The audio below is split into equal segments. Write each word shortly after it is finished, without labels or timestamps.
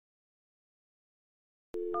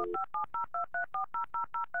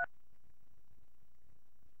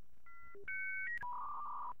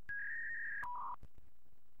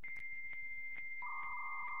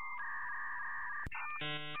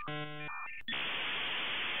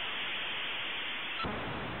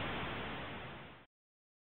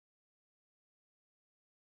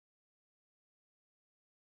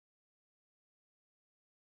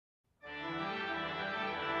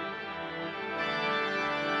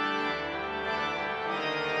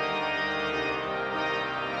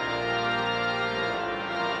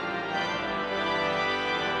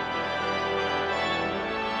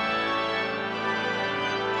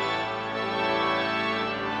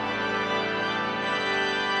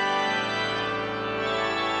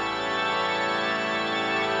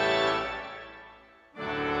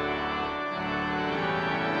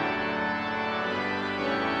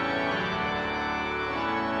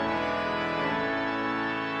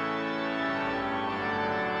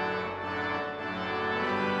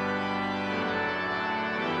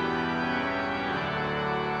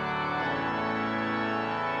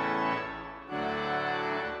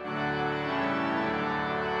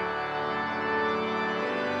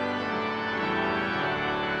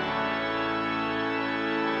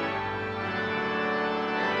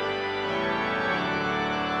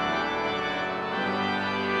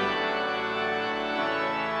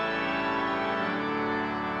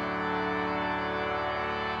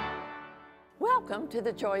Welcome to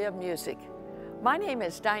the Joy of Music. My name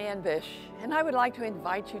is Diane Bish, and I would like to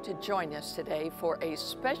invite you to join us today for a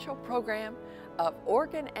special program of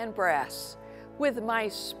organ and brass with my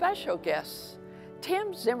special guests,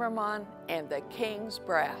 Tim Zimmerman and the King's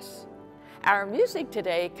Brass. Our music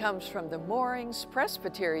today comes from the Moorings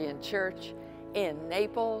Presbyterian Church in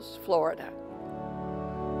Naples, Florida.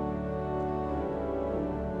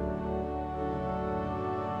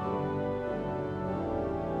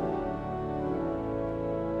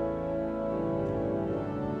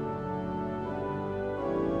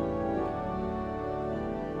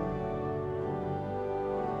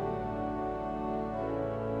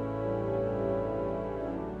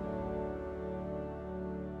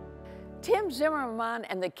 Tim Zimmerman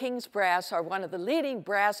and the King's Brass are one of the leading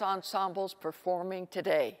brass ensembles performing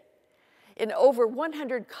today. In over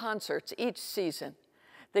 100 concerts each season,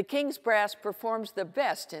 the King's Brass performs the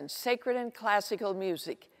best in sacred and classical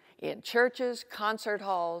music in churches, concert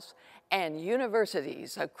halls, and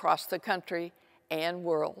universities across the country and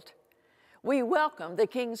world. We welcome the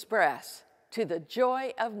King's Brass to the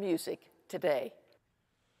Joy of Music today.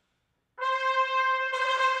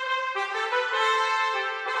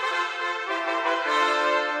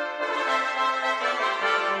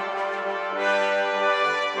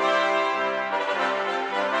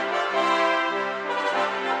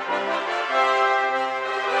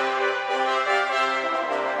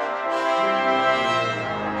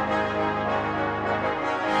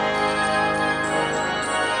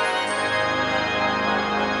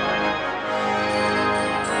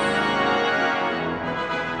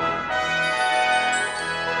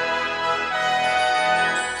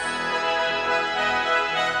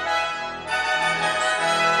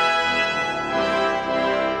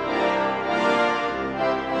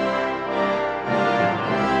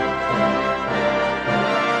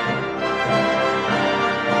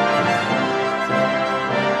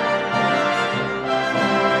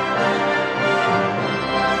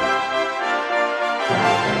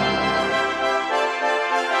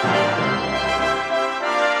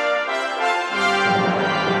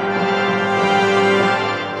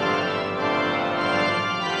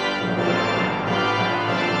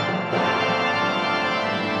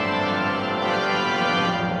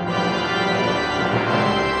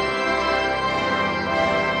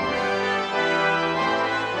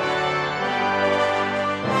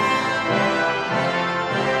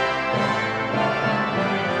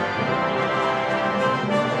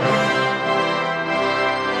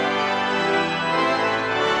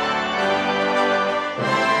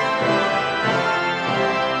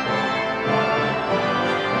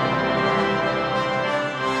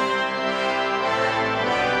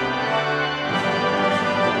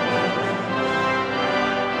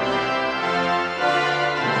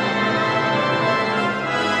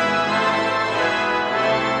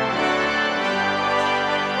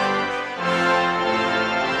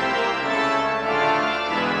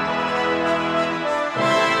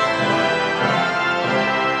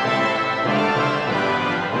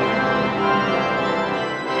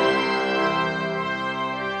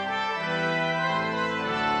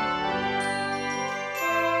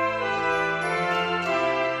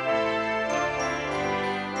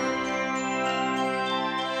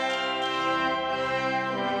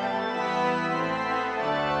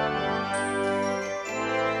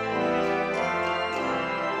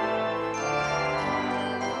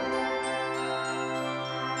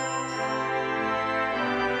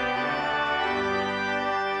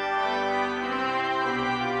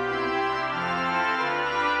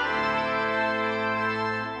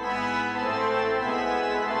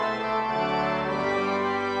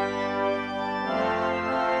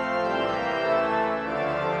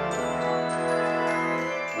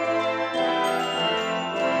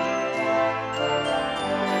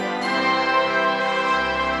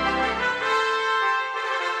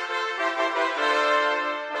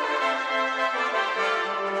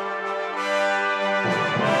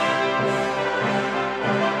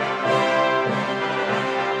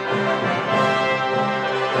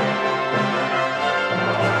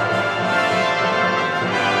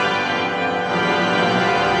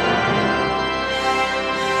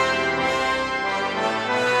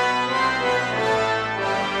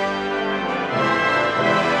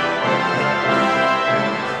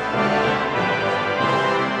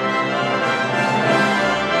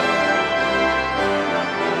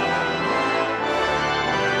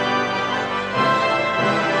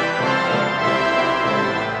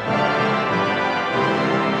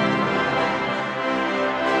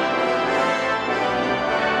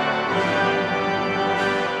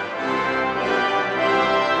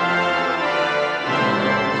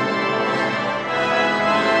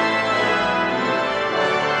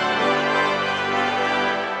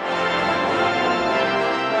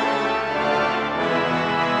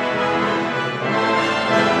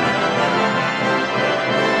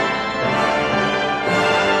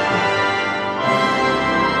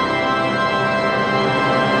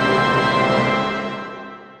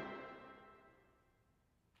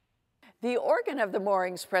 of the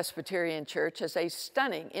Moorings Presbyterian Church is a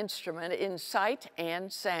stunning instrument in sight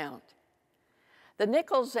and sound. The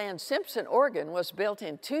Nichols and Simpson organ was built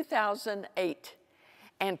in 2008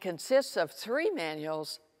 and consists of 3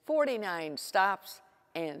 manuals, 49 stops,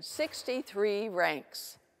 and 63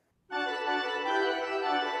 ranks.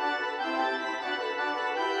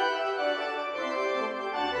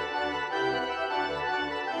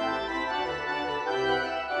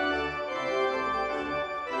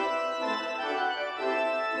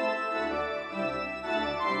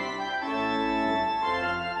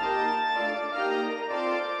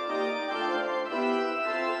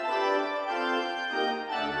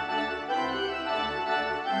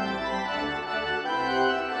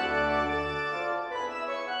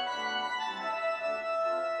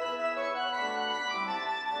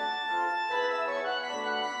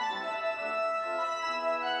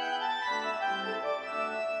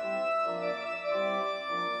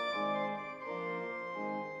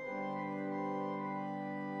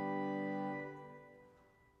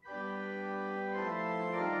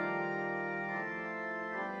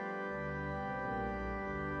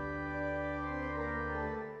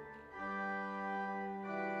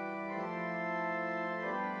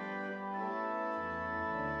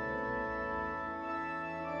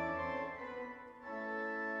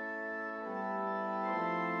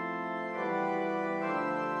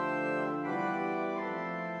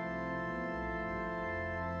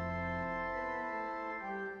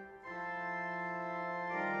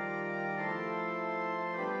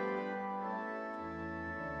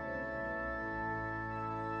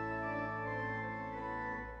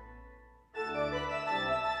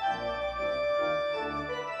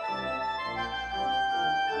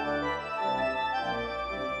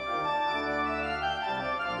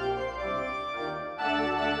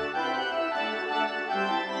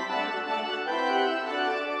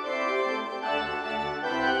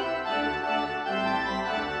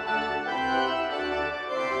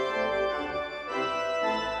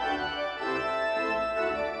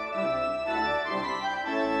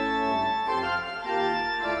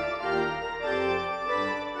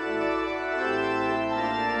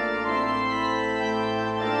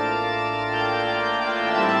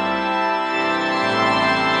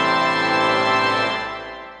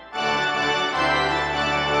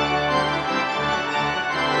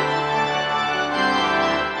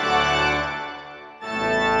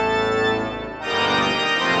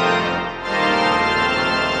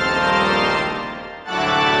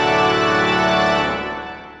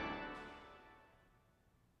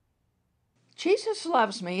 Jesus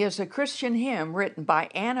Loves Me is a Christian hymn written by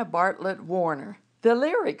Anna Bartlett Warner. The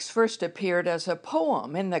lyrics first appeared as a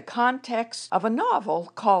poem in the context of a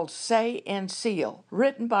novel called Say and Seal,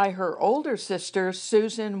 written by her older sister,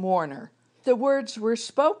 Susan Warner. The words were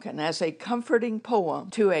spoken as a comforting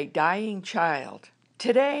poem to a dying child.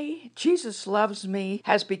 Today, Jesus Loves Me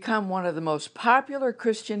has become one of the most popular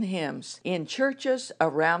Christian hymns in churches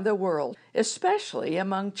around the world, especially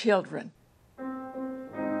among children.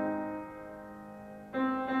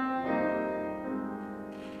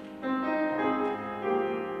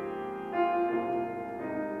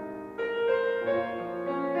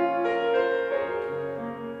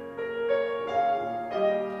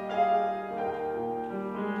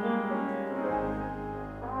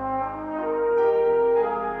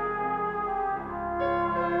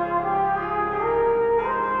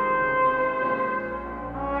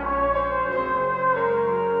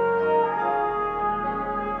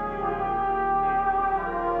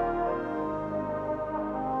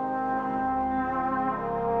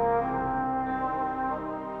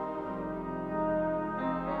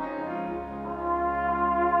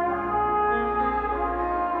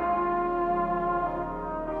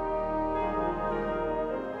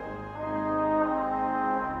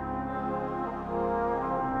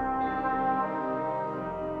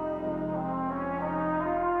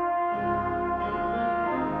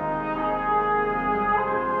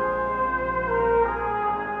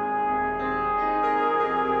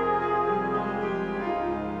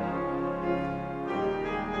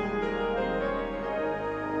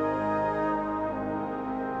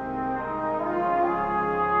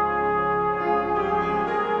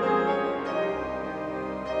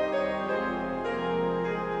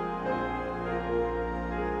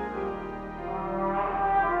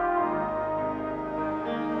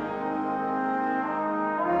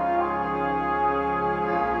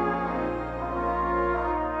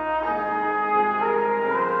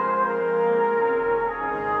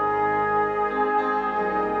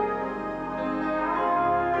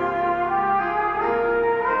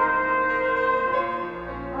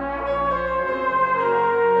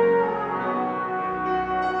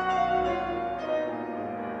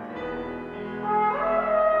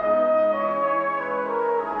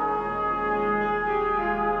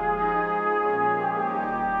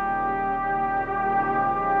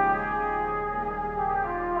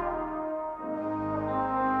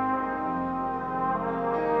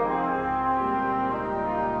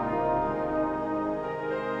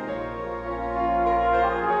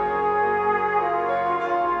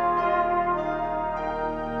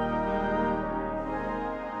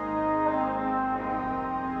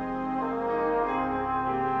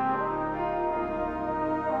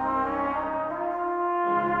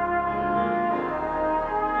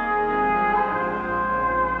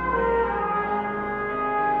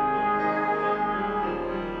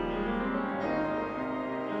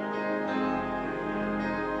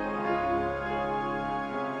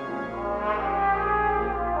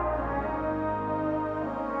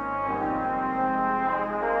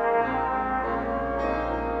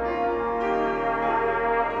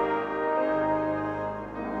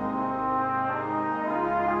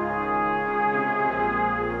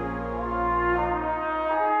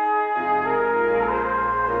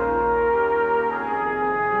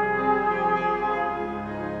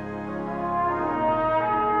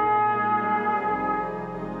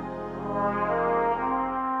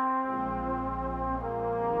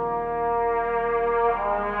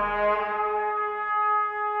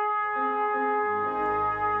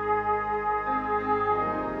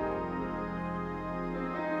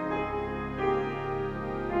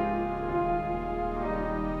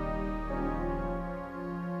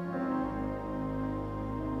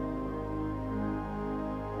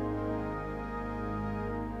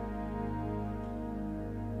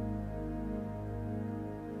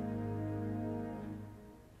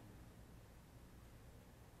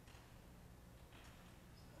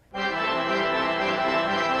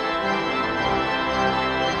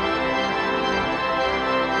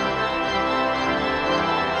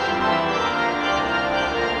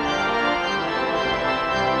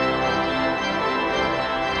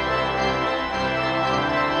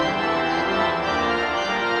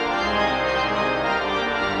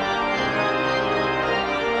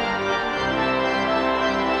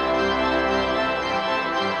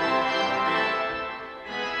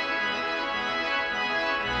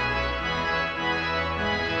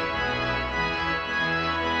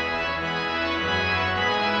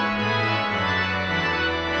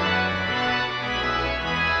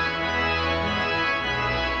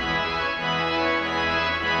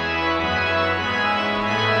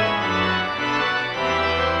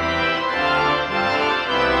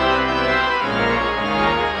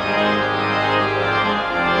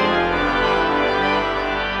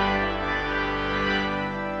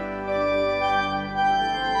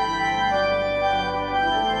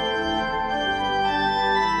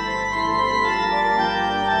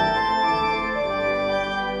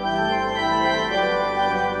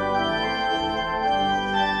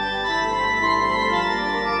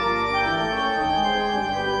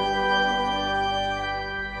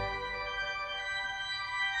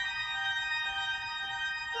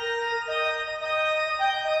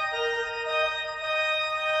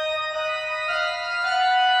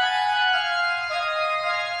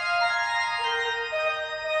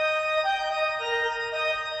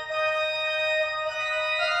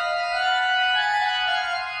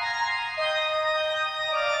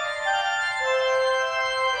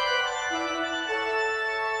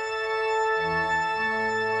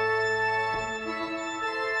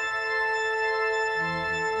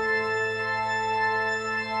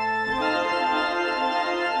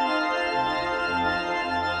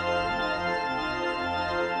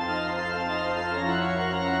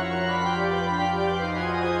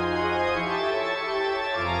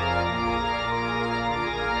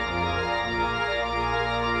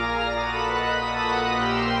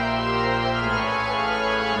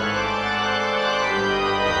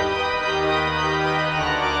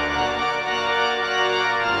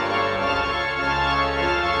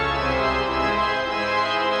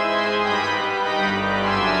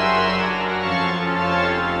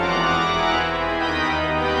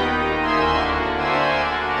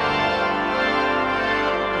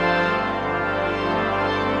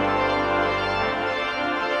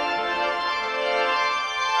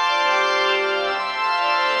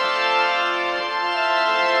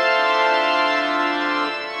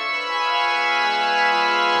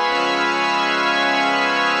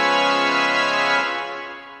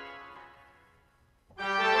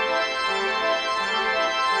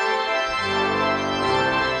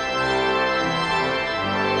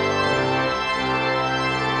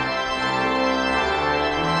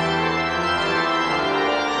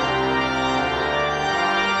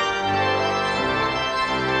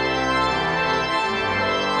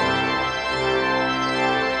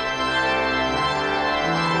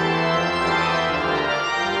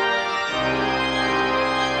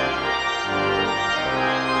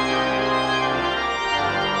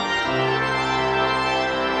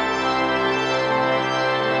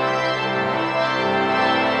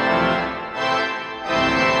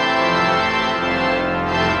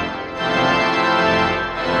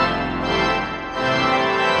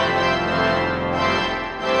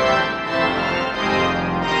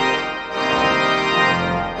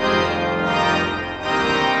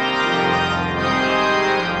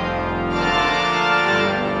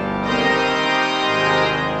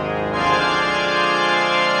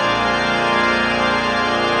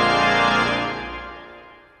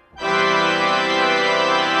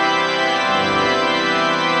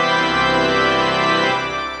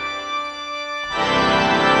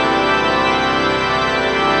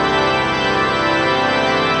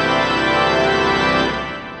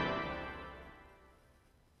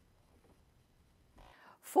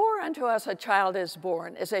 Unto Us a Child is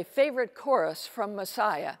Born is a favorite chorus from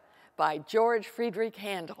Messiah by George Friedrich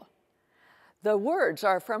Handel. The words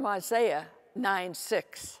are from Isaiah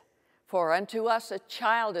 9:6. For unto us a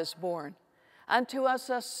child is born, unto us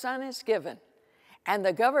a son is given, and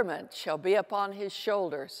the government shall be upon his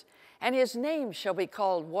shoulders, and his name shall be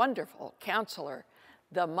called Wonderful Counselor,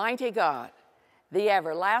 the Mighty God, the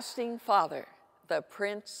Everlasting Father, the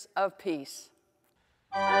Prince of Peace.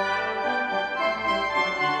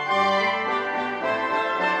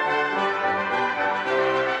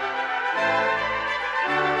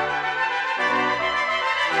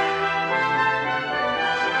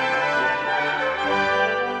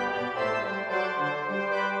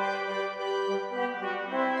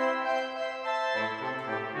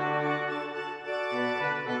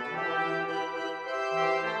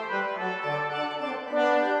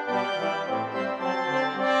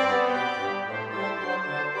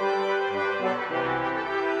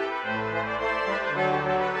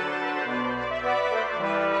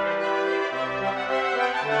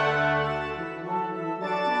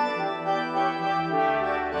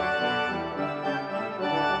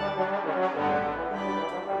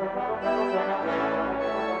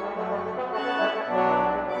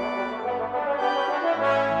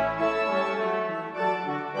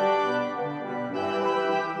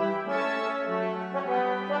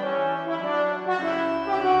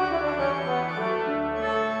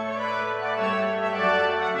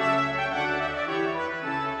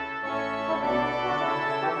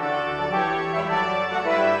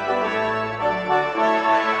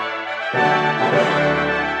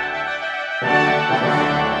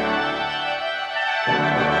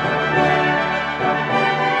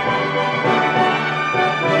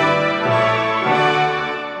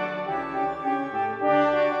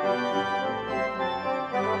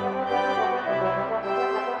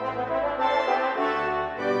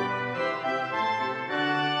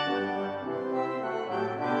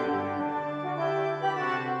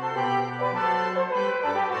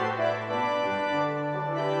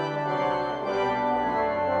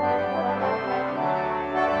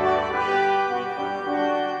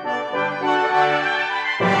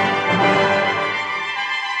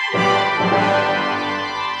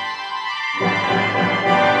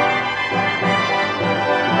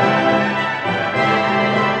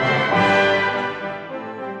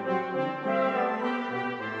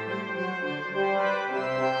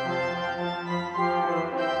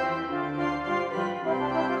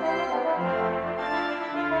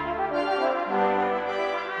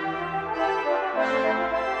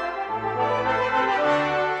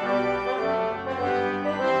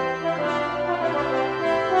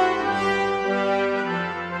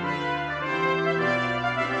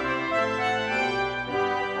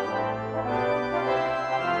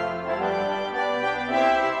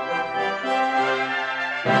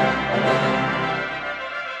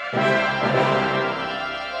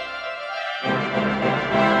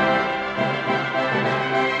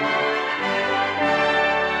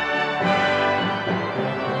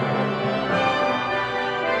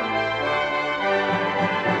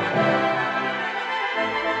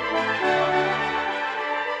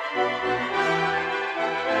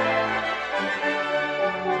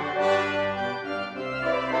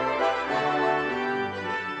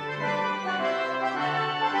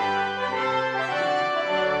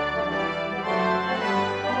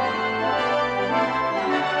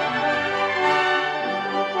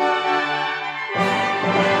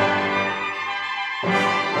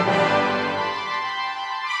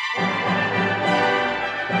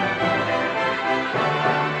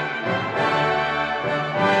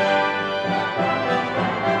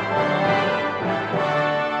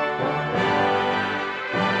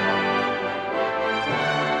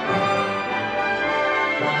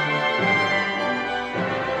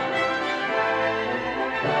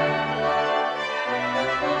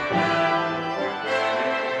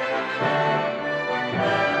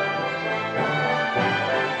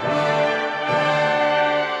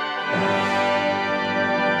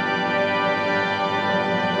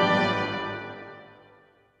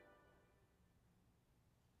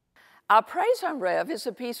 Our Praise en Rêve is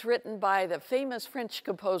a piece written by the famous French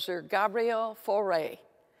composer Gabriel Fauré.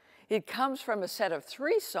 It comes from a set of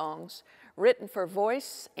 3 songs written for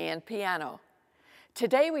voice and piano.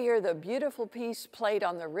 Today we hear the beautiful piece played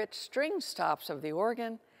on the rich string stops of the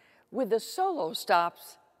organ with the solo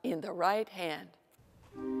stops in the right hand.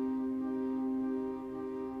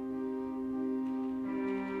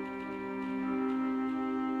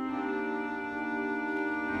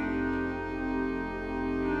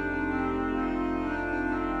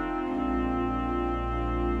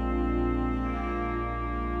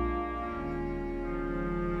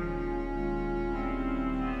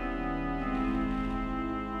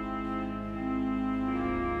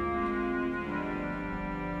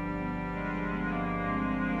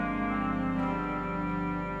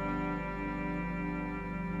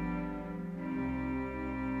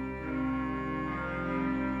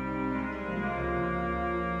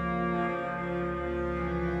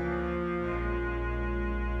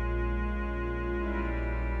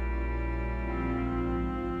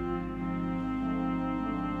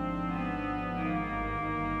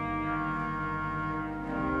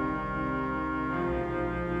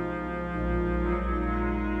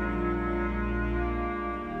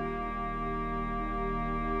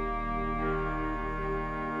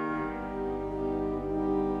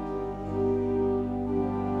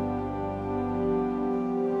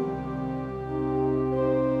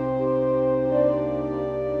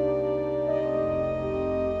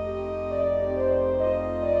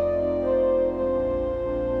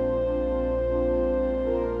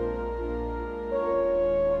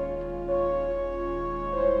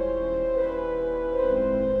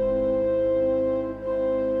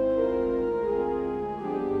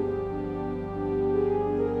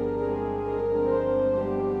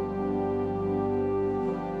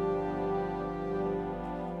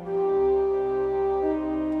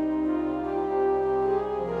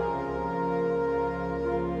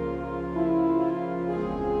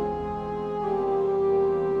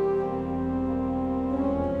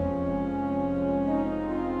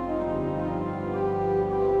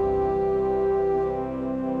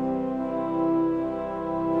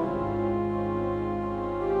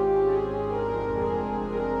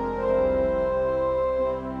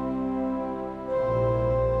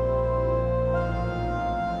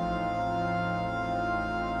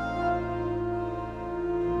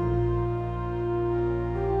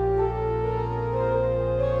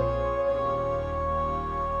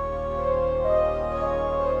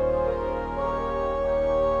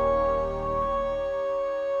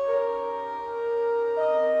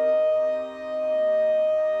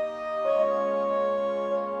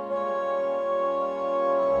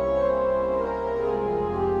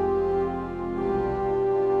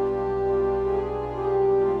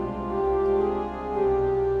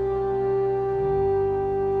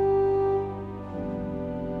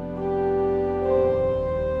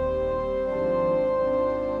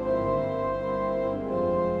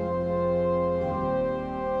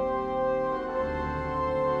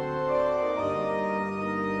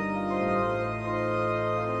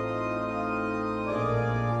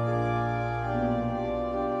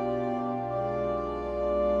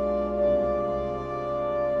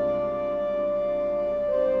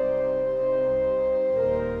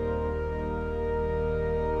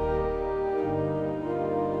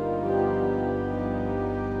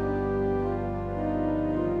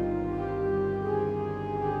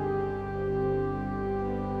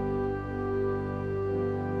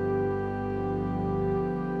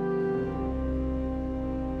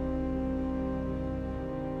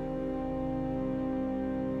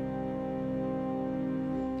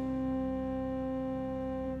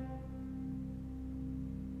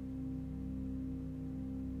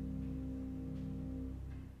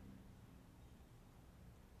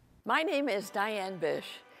 My name is Diane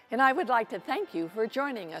Bish, and I would like to thank you for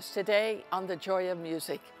joining us today on The Joy of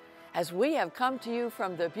Music, as we have come to you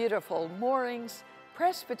from the beautiful Moorings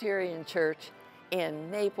Presbyterian Church in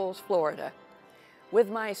Naples, Florida, with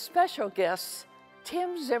my special guests,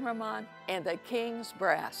 Tim Zimmerman and the King's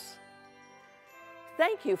Brass.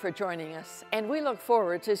 Thank you for joining us, and we look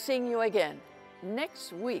forward to seeing you again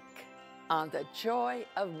next week on The Joy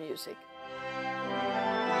of Music.